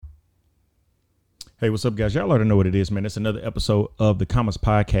Hey, what's up, guys? Y'all already know what it is, man. It's another episode of the Commerce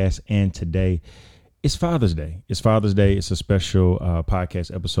Podcast, and today it's Father's Day. It's Father's Day. It's a special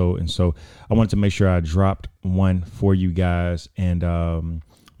podcast episode, and so I wanted to make sure I dropped one for you guys, and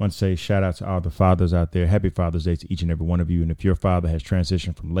want to say shout out to all the fathers out there. Happy Father's Day to each and every one of you. And if your father has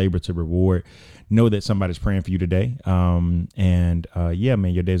transitioned from labor to reward, know that somebody's praying for you today. Yeah,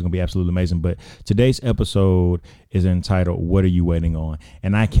 man, your day is going to be absolutely amazing. But today's episode is entitled, What Are You Waiting On?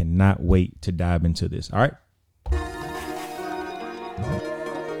 And I cannot wait to dive into this. All right.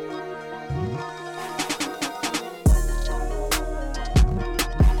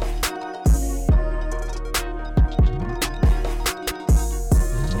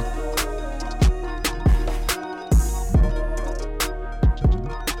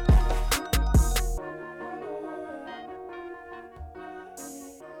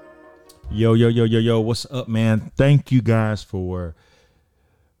 Yo, what's up, man? Thank you guys for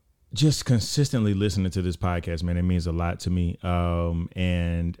just consistently listening to this podcast, man. It means a lot to me.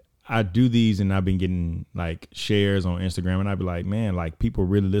 And I do these and I've been getting like shares on Instagram and I'd be like, man, like people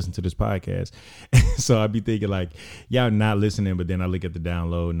really listen to this podcast. So I'd be thinking like, y'all not listening, but then I look at the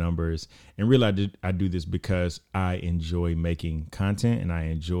download numbers and realize I do this because I enjoy making content and I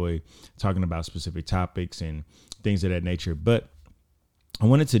enjoy talking about specific topics and things of that nature. But I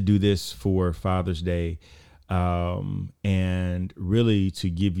wanted to do this for Father's Day and really to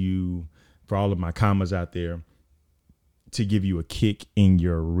give you, for all of my commas out there, to give you a kick in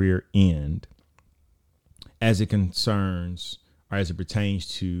your rear end as it concerns or as it pertains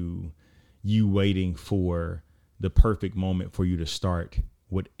to you waiting for the perfect moment for you to start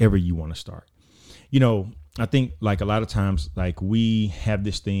whatever you want to start. You know, I think like a lot of times, like we have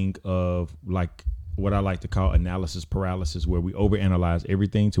this thing of like what I like to call analysis paralysis, where we overanalyze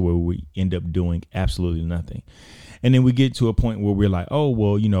everything to where we end up doing absolutely nothing. And then we get to a point where we're like, oh,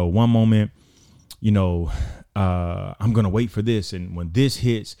 well, you know, one moment, you know, I'm going to wait for this. And when this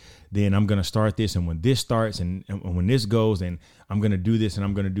hits, then I'm going to start this. And when this starts and when this goes, then I'm going to do this and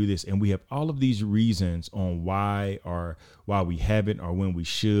I'm going to do this. And we have all of these reasons on why we haven't or when we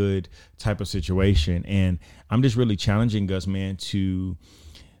should type of situation. And I'm just really challenging us, man, to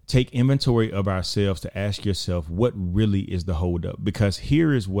take inventory of ourselves, to ask yourself what really is the holdup, because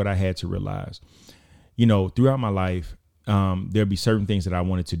here is what I had to realize. You know, throughout my life, there'd be certain things that I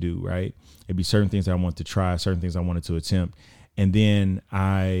wanted to do, right? It'd be certain things that I wanted to try, certain things I wanted to attempt. And then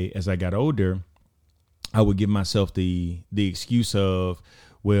as I got older, I would give myself the excuse of,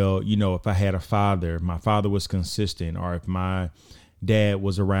 well, you know, if I had a father, my father was consistent, or if my dad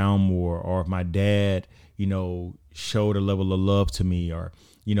was around more, or if my dad, you know, showed a level of love to me, or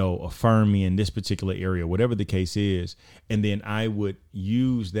you know, affirm me in this particular area, whatever the case is. And then I would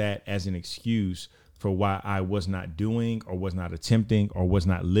use that as an excuse for why I was not doing or was not attempting or was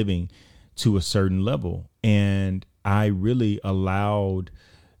not living to a certain level. And I really allowed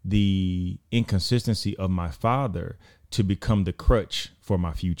the inconsistency of my father to become the crutch for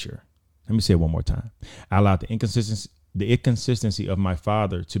my future. Let me say it one more time. I allowed the inconsistency of my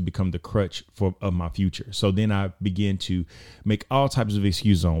father to become the crutch of my future. So then I began to make all types of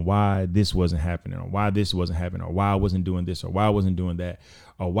excuses on why this wasn't happening, or why this wasn't happening, or why I wasn't doing this, or why I wasn't doing that,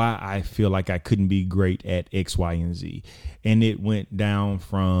 or why I feel like I couldn't be great at X, Y, and Z. And it went down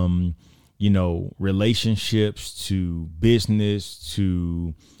from, you know, relationships to business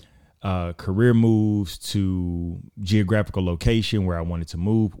to career moves to geographical location where I wanted to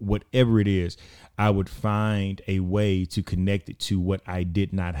move, whatever it is. I would find a way to connect it to what I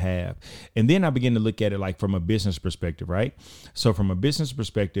did not have. And then I began to look at it like from a business perspective, right? So from a business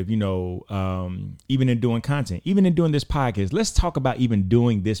perspective, you know, even in doing content, even in doing this podcast, let's talk about even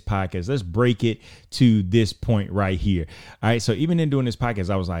doing this podcast. Let's break it to this point right here. All right. So even in doing this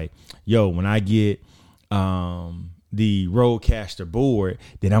podcast, I was like, yo, when I get the Rodecaster board,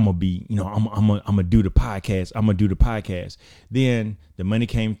 then I'm gonna be, you know, I'm gonna do the podcast. I'm gonna do the podcast. Then the money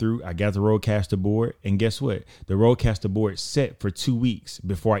came through. I got the Rodecaster board, and guess what? The Rodecaster board set for 2 weeks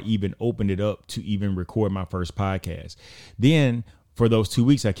before I even opened it up to even record my first podcast. Then for those 2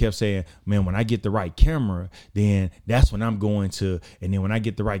 weeks, I kept saying, man, when I get the right camera, then that's when I'm going to. And then when I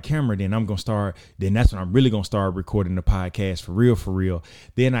get the right camera, then I'm gonna start. Then that's when I'm really gonna start recording the podcast for real, for real.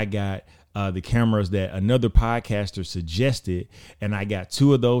 Then I got the cameras that another podcaster suggested. And I got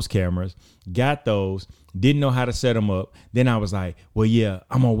 2 of those cameras, got those, didn't know how to set them up. Then I was like, well, yeah,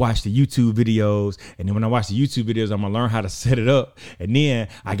 I'm going to watch the YouTube videos. And then when I watch the YouTube videos, I'm going to learn how to set it up. And then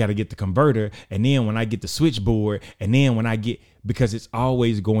I got to get the converter. And then when I get the switchboard, and then when I get, because it's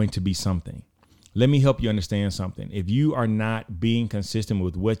always going to be something. Let me help you understand something. If you are not being consistent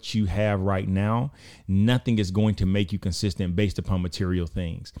with what you have right now, nothing is going to make you consistent based upon material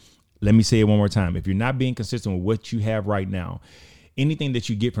things. Let me say it one more time. If you're not being consistent with what you have right now, anything that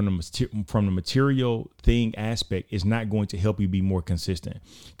you get from the material thing aspect is not going to help you be more consistent.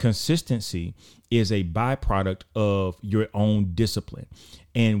 Consistency is a byproduct of your own discipline.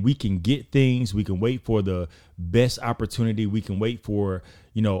 And we can get things, we can wait for the best opportunity, we can wait for,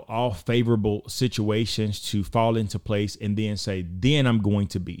 all favorable situations to fall into place and then say, then I'm going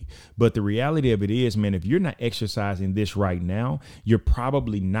to be. But the reality of it is, man, if you're not exercising this right now, you're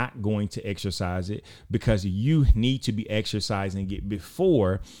probably not going to exercise it, because you need to be exercising it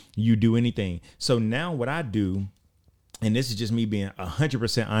before you do anything. So now what I do, and this is just me being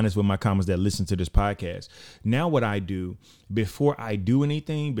 100% honest with my comments that listen to this podcast. Now what I do before I do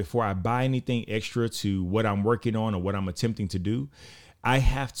anything, before I buy anything extra to what I'm working on or what I'm attempting to do, I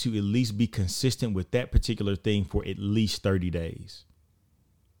have to at least be consistent with that particular thing for at least 30 days.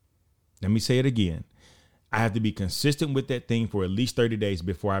 Let me say it again. I have to be consistent with that thing for at least 30 days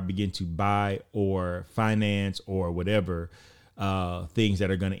before I begin to buy or finance or whatever things that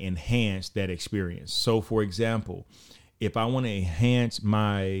are going to enhance that experience. So, for example, if I want to enhance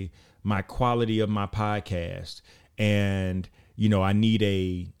my quality of my podcast, and I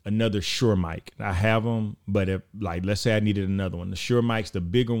need another Shure mic. I have them, but if, let's say I needed another one. The Shure mics, the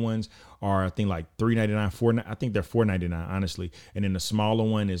bigger ones are, I think, like $3.99, I think they're $4.99, honestly. And then the smaller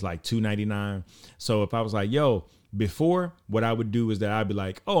one is like $2.99. So if I was like, yo, before, what I would do is that I'd be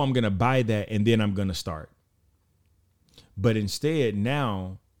like, oh, I'm going to buy that and then I'm going to start. But instead,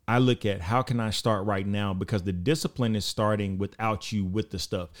 now I look at how can I start right now, because the discipline is starting without you with the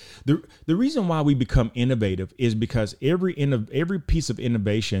stuff. The reason why we become innovative is because every piece of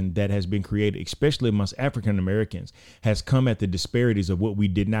innovation that has been created, especially amongst African Americans, has come at the disparities of what we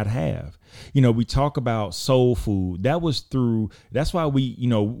did not have. We talk about soul food. That's why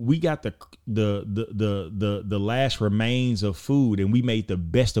we got the last remains of food, and we made the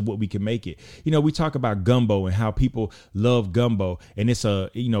best of what we can make it. We talk about gumbo and how people love gumbo, and it's a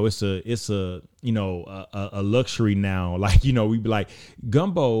luxury now. We be like,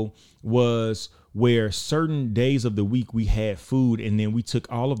 gumbo was where certain days of the week we had food, and then we took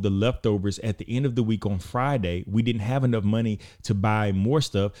all of the leftovers at the end of the week on Friday. We didn't have enough money to buy more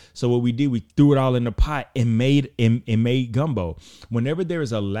stuff. So what we did, we threw it all in the pot and made gumbo. Whenever there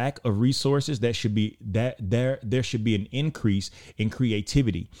is a lack of resources, there should be an increase in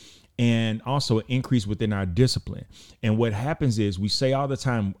creativity. And also an increase within our discipline. And what happens is we say all the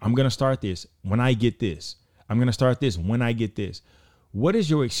time, I'm going to start this when I get this. I'm going to start this when I get this. What is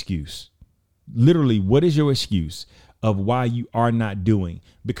your excuse? Literally, what is your excuse of why you are not doing?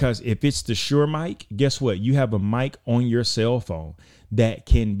 Because if it's the Shure mic, guess what? You have a mic on your cell phone that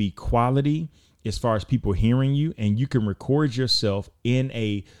can be quality as far as people hearing you, and you can record yourself in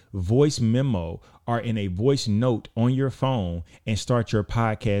a voice memo or in a voice note on your phone and start your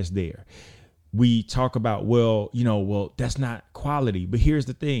podcast there. We talk about, that's not quality. But here's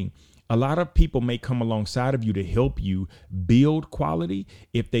the thing. A lot of people may come alongside of you to help you build quality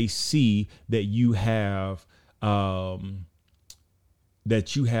if they see that you have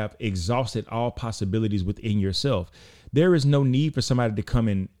exhausted all possibilities within yourself. There is no need for somebody to come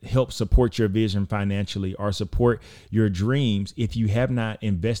and help support your vision financially or support your dreams if you have not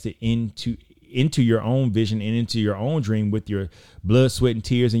invested into your own vision and into your own dream with your blood, sweat, and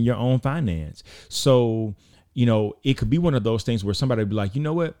tears and your own finance. So, it could be one of those things where somebody would be like, you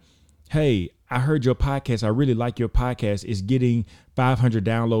know what? Hey, I heard your podcast. I really like your podcast. It's getting 500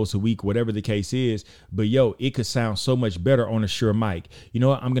 downloads a week, whatever the case is. But it could sound so much better on a Shure mic. You know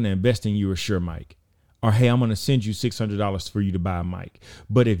what? I'm going to invest in you a Shure mic. Or, hey, I'm going to send you $600 for you to buy a mic.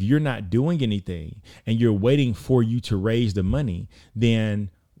 But if you're not doing anything and you're waiting for you to raise the money,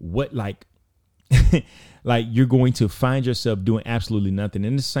 then what, you're going to find yourself doing absolutely nothing.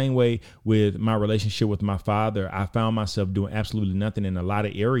 In the same way with my relationship with my father, I found myself doing absolutely nothing in a lot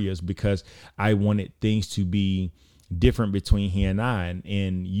of areas because I wanted things to be different between he and I,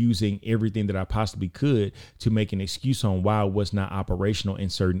 and using everything that I possibly could to make an excuse on why I was not operational in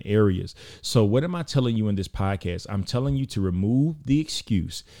certain areas. So what am I telling you in this podcast? I'm telling you to remove the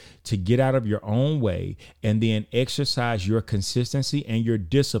excuse, to get out of your own way, and then exercise your consistency and your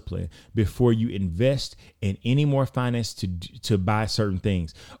discipline before you invest in any more finance to buy certain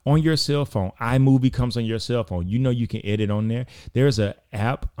things. On your cell phone, iMovie comes on your cell phone. You can edit on there. There's an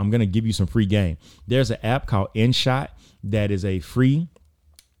app. I'm going to give you some free game. There's an app called InShot that is a free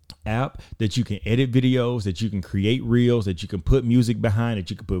app that you can edit videos, that you can create reels, that you can put music behind, that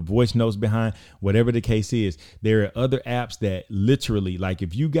you can put voice notes behind, whatever the case is. There are other apps that literally,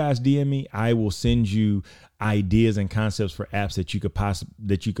 if you guys DM me, I will send you ideas and concepts for apps that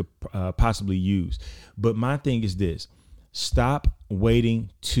you could possibly use. But my thing is this: Stop waiting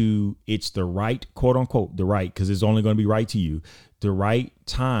to it's the right, quote unquote, the right, because it's only going to be right to you, the right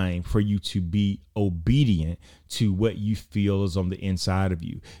time for you to be obedient to what you feel is on the inside of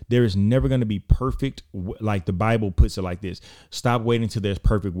you. There is never going to be perfect. Like the Bible puts it like this. Stop waiting till there's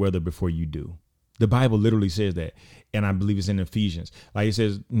perfect weather before you do. The Bible literally says that. And I believe it's in Ephesians. Like it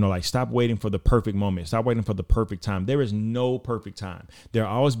says, like stop waiting for the perfect moment. Stop waiting for the perfect time. There is no perfect time.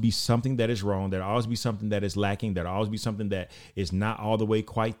 There'll always be something that is wrong. There'll always be something that is lacking. There'll always be something that is not all the way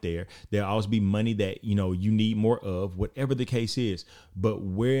quite there. There'll always be money that, you need more of, whatever the case is. But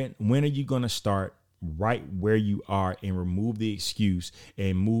when are you going to start right where you are and remove the excuse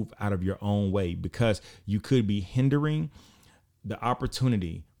and move out of your own way? Because you could be hindering the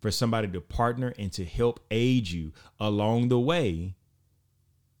opportunity for somebody to partner and to help aid you along the way,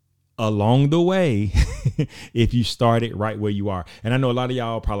 if you start it right where you are. And I know a lot of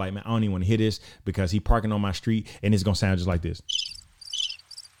y'all are probably like, man, I don't even want to hear this because he parking on my street and it's going to sound just like this.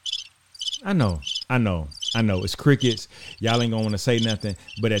 I know. It's crickets. Y'all ain't gonna want to say nothing.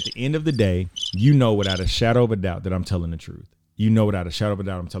 But at the end of the day, without a shadow of a doubt that I'm telling the truth. Without a shadow of a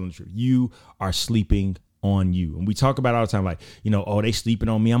doubt I'm telling the truth. You are sleeping on you. And we talk about it all the time, like, oh, they sleeping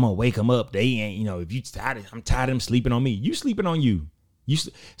on me. I'm gonna wake them up. They ain't, if you tired, I'm tired of them sleeping on me. You sleeping on you.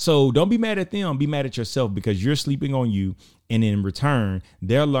 So don't be mad at them. Be mad at yourself because you're sleeping on you. And in return,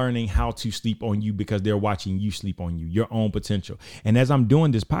 they're learning how to sleep on you because they're watching you sleep on you, your own potential. And as I'm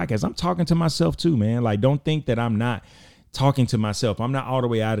doing this podcast, I'm talking to myself too, man. Like, don't think that I'm not talking to myself. I'm not all the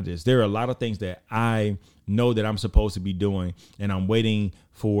way out of this. There are a lot of things that I know that I'm supposed to be doing, and I'm waiting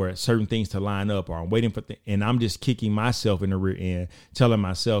for certain things to line up, or I'm waiting for, and I'm just kicking myself in the rear end, telling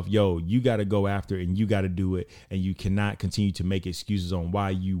myself, yo, you got to go after it and you got to do it. And you cannot continue to make excuses on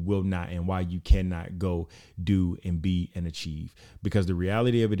why you will not and why you cannot go do and be and achieve. Because the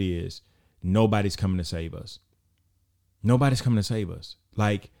reality of it is nobody's coming to save us. Nobody's coming to save us.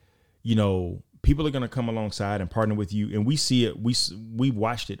 Like, people are going to come alongside and partner with you. And we see it. We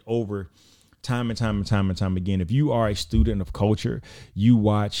watched it over time and time again. If you are a student of culture, you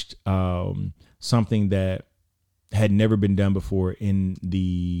watched something that had never been done before in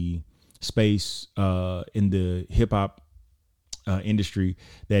the space, in the hip hop industry,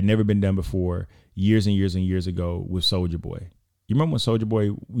 that had never been done before years and years and years ago with Soulja Boy. You remember when Soulja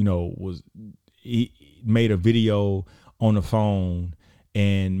Boy, he made a video on the phone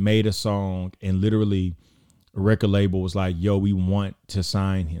and made a song, and literally a record label was like, yo, we want to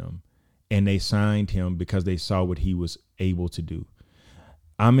sign him. And they signed him because they saw what he was able to do.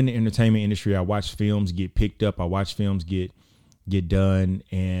 I'm in the entertainment industry. I watch films get picked up. I watch films get done.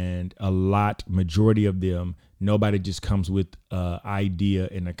 And majority of them, nobody just comes with an idea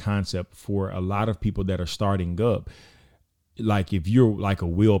and a concept. For a lot of people that are starting up, like if you're like a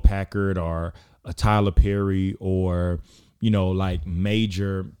Will Packard or a Tyler Perry or like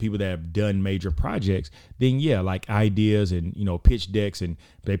major people that have done major projects, then yeah, like ideas and, pitch decks, and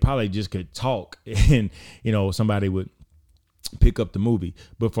they probably just could talk and, somebody would pick up the movie.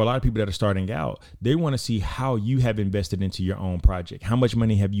 But for a lot of people that are starting out, they want to see how you have invested into your own project. How much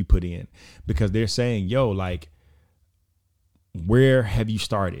money have you put in? Because they're saying, yo, like, where have you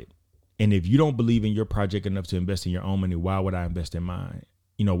started? And if you don't believe in your project enough to invest in your own money, why would I invest in mine?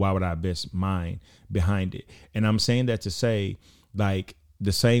 Why would I invest mine behind it? And I'm saying that to say, like,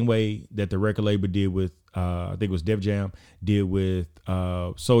 the same way that the record label did with, I think it was Def Jam, did with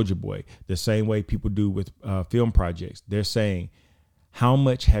Soulja Boy, the same way people do with film projects. They're saying, how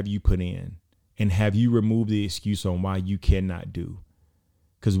much have you put in? And have you removed the excuse on why you cannot do?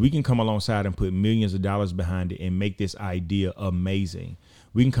 Because we can come alongside and put millions of dollars behind it and make this idea amazing.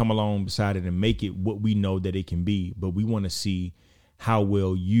 We can come alongside it and make it what we know that it can be. But we want to see how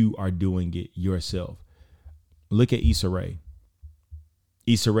well you are doing it yourself. Look at Issa Rae.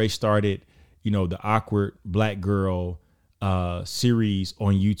 Issa Rae started, the Awkward Black Girl series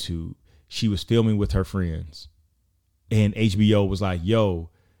on YouTube. She was filming with her friends. And HBO was like,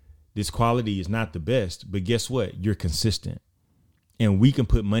 yo, this quality is not the best, but guess what? You're consistent. And we can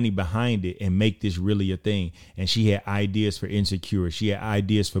put money behind it and make this really a thing. And she had ideas for Insecure. She had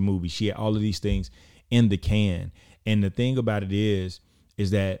ideas for movies. She had all of these things in the can. And the thing about it is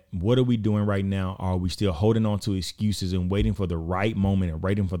that what are we doing right now? Are we still holding on to excuses and waiting for the right moment and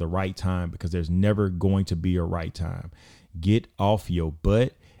waiting for the right time? Because there's never going to be a right time. Get off your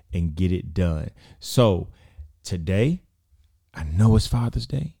butt and get it done. So today, I know it's Father's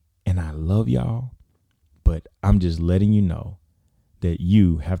Day and I love y'all, but I'm just letting you know that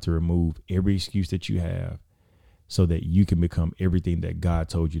you have to remove every excuse that you have so that you can become everything that God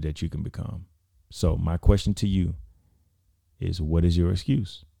told you that you can become. So my question to you is, what is your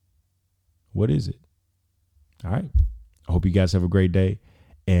excuse? What is it? All right. I hope you guys have a great day.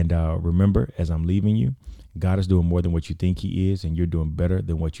 And remember, as I'm leaving you, God is doing more than what you think he is, and you're doing better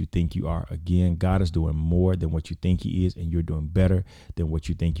than what you think you are. Again, God is doing more than what you think he is, and you're doing better than what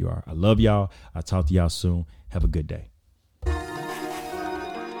you think you are. I love y'all. I'll talk to y'all soon. Have a good day.